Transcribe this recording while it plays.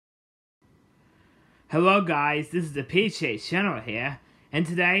Hello guys, this is the VHS channel here, and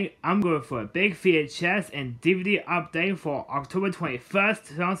today I'm going for a big VHS and DVD update for October 21st,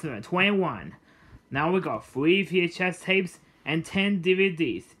 2021. Now we got 3 VHS tapes and 10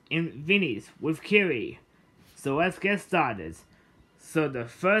 DVDs in Vinny's with Kiri. So let's get started. So the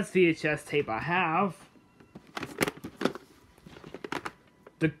first VHS tape I have,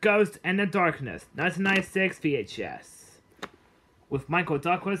 The Ghost and the Darkness, 1996 VHS, with Michael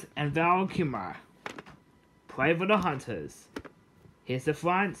Douglas and Val Kilmer. Play for the Hunters. Here's the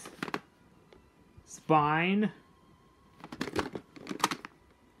front, spine,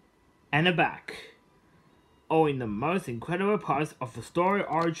 and the back. Only the most incredible parts of the story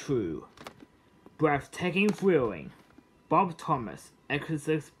are true. Breathtaking, thrilling. Bob Thomas,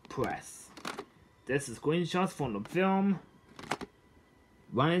 Exorcist Press. This is screenshots from the film.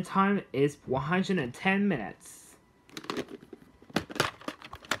 Running time is 110 minutes.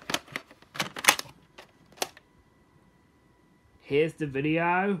 Here's the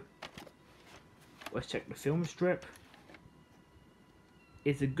video. Let's check the film strip.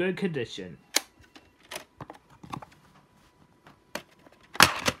 It's in good condition.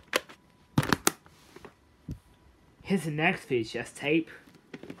 Here's the next VHS tape.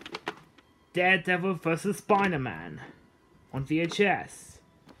 Daredevil vs. Spider-Man on VHS.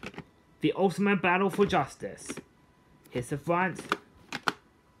 The ultimate battle for justice. Here's the front,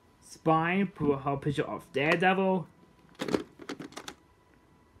 spine, profile picture of Daredevil,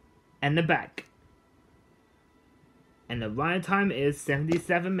 and the back. And the running time is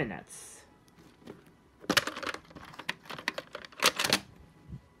 77 minutes.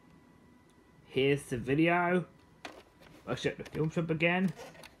 Here's the video. Let's check the film strip again.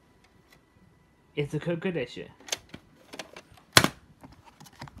 It's a good condition.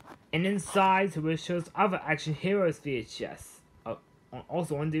 And inside it shows other Action Heroes VHS,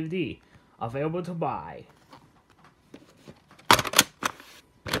 also on DVD, available to buy.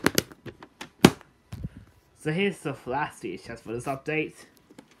 So here's the last VHS for this update.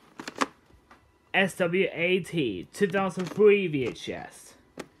 SWAT 2003 VHS.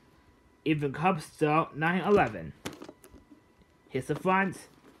 Even Cup Still 9/11. Here's the front,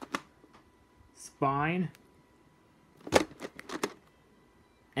 spine,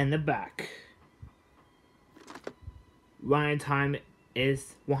 and the back. Running time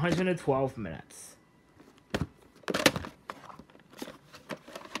is 112 minutes.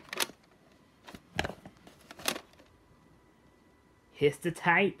 Here's the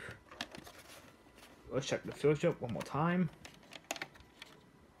tape. Let's check the film strip one more time.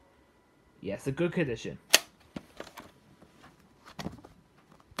 Yes, a good condition.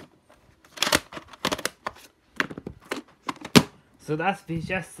 So that's the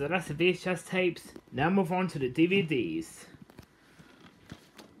VHS tapes. Now move on to the DVDs.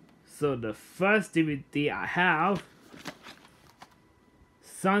 So the first DVD I have,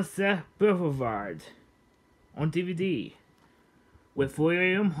 Sunset Boulevard on DVD, with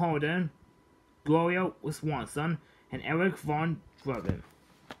William Holden, Gloria Swanson, and Eric Von Druben.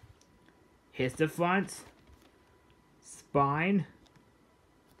 Here's the front, spine,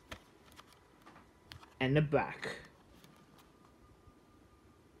 and the back.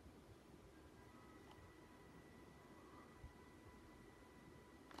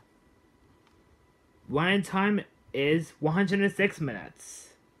 Running time is 106 minutes.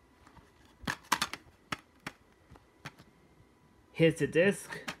 Here's the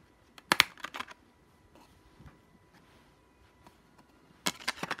disc.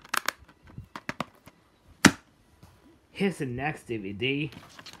 Here's the next DVD.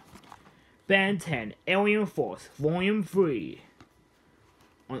 Ben 10 Alien Force Volume 3.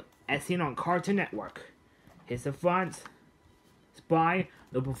 As seen on Cartoon Network. Here's the front, spine,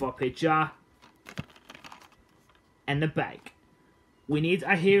 no profile picture, and the back. We Need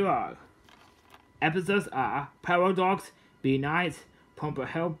a Hero. Episodes are Paradox, B-Night,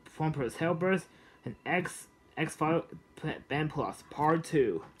 Pumper's Helpers, and X-File Band Plus Part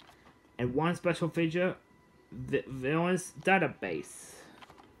 2. And one special feature, the Villains Database.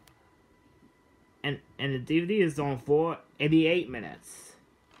 And the DVD is on for 88 minutes.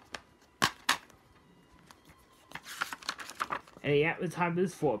 And the advertisement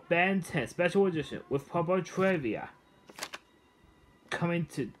is for Ben 10 Special Edition with proper trivia, coming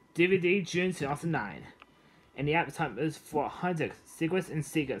to DVD June 2009. And the advertisement is for Hunter Secrets and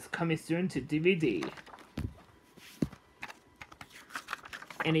Seekers, coming soon to DVD.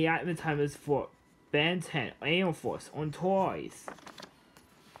 And the advertisement is for Ben 10 Alien Force on toys.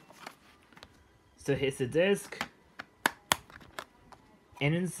 So here's the disc.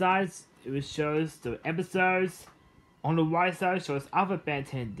 And inside it shows the episodes. On the right side shows other Ben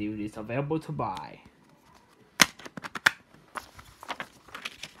 10 DVDs available to buy.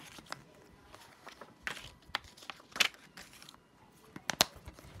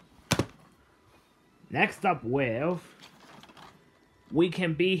 Next up with We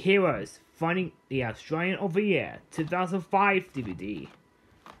Can Be Heroes, finding the Australian of the Year 2005 DVD.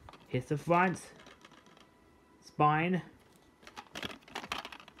 Here's the front, spine,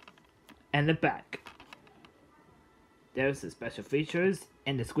 and the back. There's the special features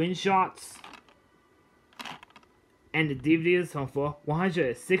and the screenshots. And the DVD is on for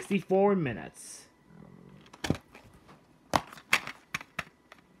 164 minutes.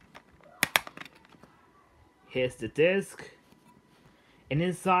 Here's the disc, and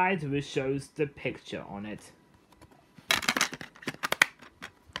inside it shows the picture on it.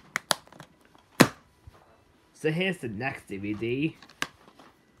 So here's the next DVD.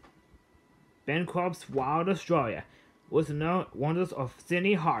 Bancroft's Wild Australia was known wonders of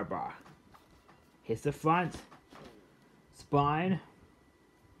Sydney Harbour. Here's the front, spine,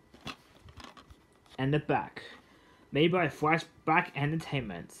 and the back, made by Flashback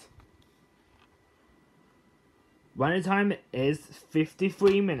Entertainment. Running time is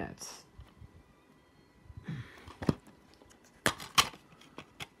 53 minutes.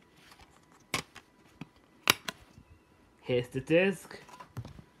 Here's the disc,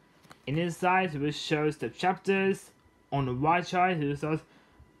 and inside it shows the chapters. On the right side it shows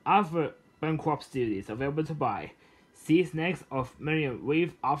other Bancroft series available to buy. Sea Snakes of Miriam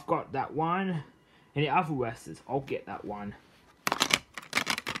Reeve, I've got that one, and the other westerns, I'll get that one.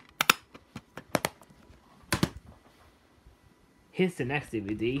 Here's the next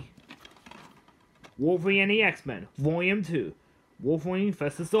DVD. Wolverine and the X-Men, Volume 2. Wolverine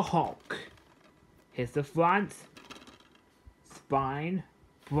vs. the Hulk. Here's the front, spine,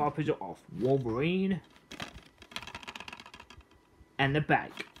 profile picture of Wolverine, and the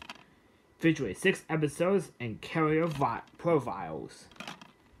back, featuring 6 episodes and carrier profiles.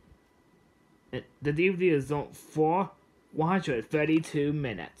 The DVD is on for 132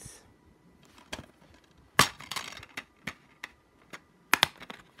 minutes.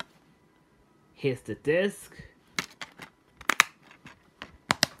 Here's the disc.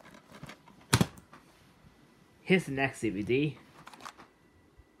 Here's the next DVD.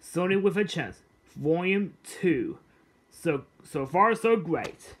 Sony with a Chance, Volume 2. So far so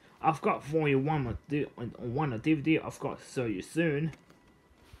great. I've got Volume 1 on DVD. I've got So You Soon.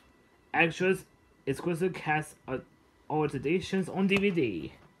 Extras, exclusive cast altered editions on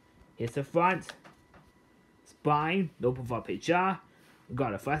DVD. Here's the front, spine, no profile picture. We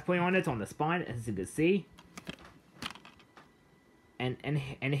got a flashpoint on it on the spine, as you can see. And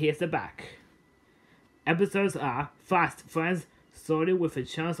here's the back. Episodes are Fast Friends, Sorry with a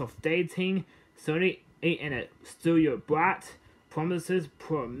Chance of Dating, 38 and a Studio Brat, Promises,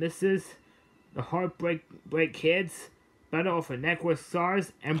 The Heartbreak Kids, Battle of the Network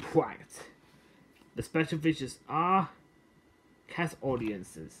Stars, and Pranked. The special features are cast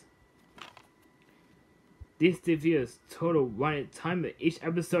audiences. These DVDs total running time of each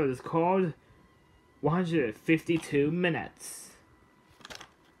episode is called 152 minutes.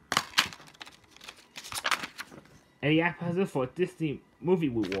 And the app has it for Disney Movie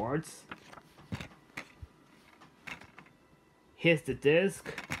Rewards. Here's the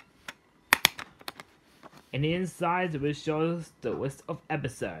disc. And the inside it shows the list of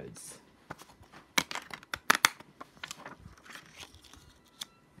episodes.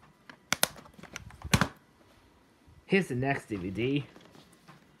 Here's the next DVD.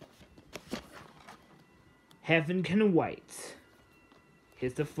 Heaven Can Wait.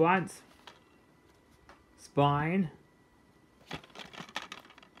 Here's the front, spine,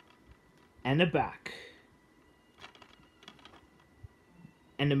 and the back.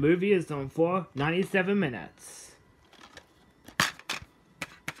 And the movie is on for 97 minutes.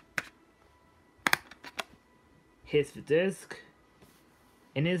 Here's the disc.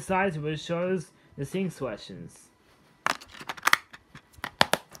 And inside it shows the scene selections.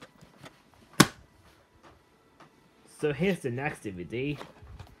 So here's the next DVD.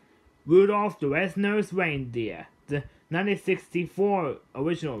 Rudolph the Red-Nosed Reindeer, the 1964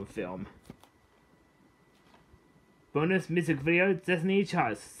 original film. Bonus music video, Destiny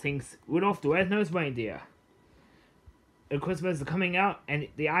Child sings Rudolph the Red-Nosed Reindeer. Christmas is coming out, and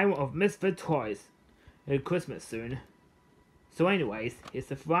the island of Misfit Toys. Christmas soon. So anyways, here's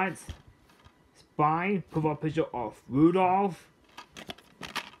the front, spine, profile picture of Rudolph.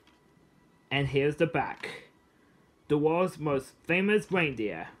 And here's the back. The world's most famous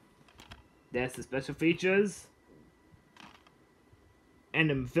reindeer. There's the special features. And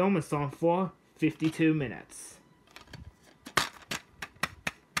the film is on for 52 minutes.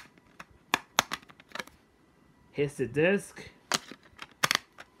 Here's the disc.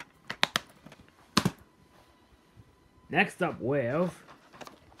 Next up with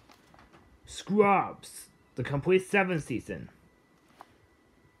Scrubs, the complete 7th season.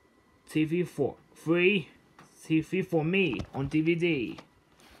 TV for free, TV for me on DVD.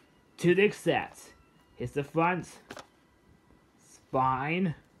 2 disc sets. Here's the front,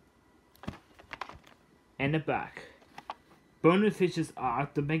 spine, and the back. Bonus features are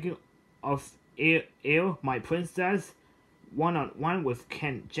the making of Il, My Princess, one-on-one with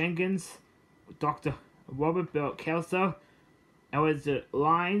Ken Jenkins, Dr. Robert Bill Kelso, and with the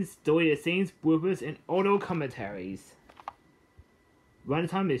lines, deleted scenes, bloopers, and auto commentaries.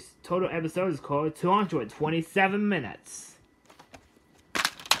 Runtime is total episode is called 227 minutes.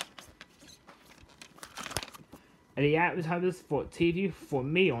 And the advertisers for TV for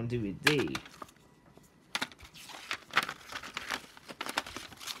me on DVD.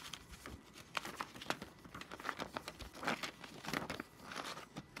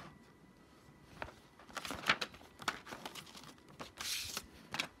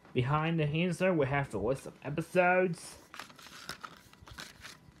 Behind the insert, we have the list of episodes.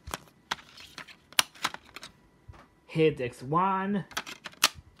 Here disc 1.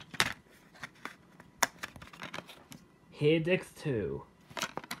 Here disc 2.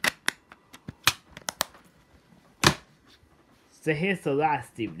 So here's the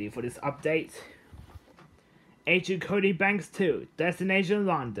last DVD for this update. Agent Cody Banks 2, Destination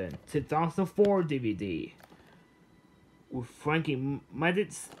London, 2004 DVD. With Frankie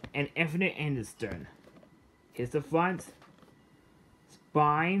Muniz and Anthony Anderson. Here's the front,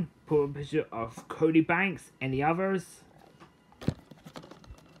 spine, put a picture of Cody Banks and the others,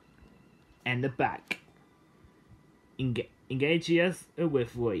 and the back. Engage us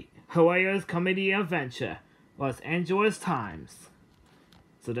with hilarious comedy adventure, Los Angeles Times.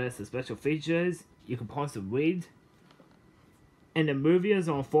 So there's the special features you can pause and read, and the movie is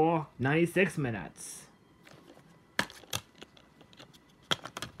on for 96 minutes.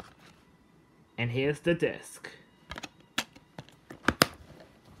 And here's the disc.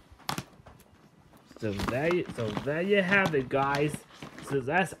 So there you have it, guys. So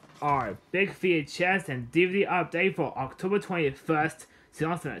that's our big VHS and DVD update for October 21st,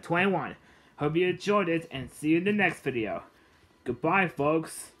 2021. Hope you enjoyed it and see you in the next video. Goodbye,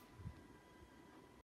 folks.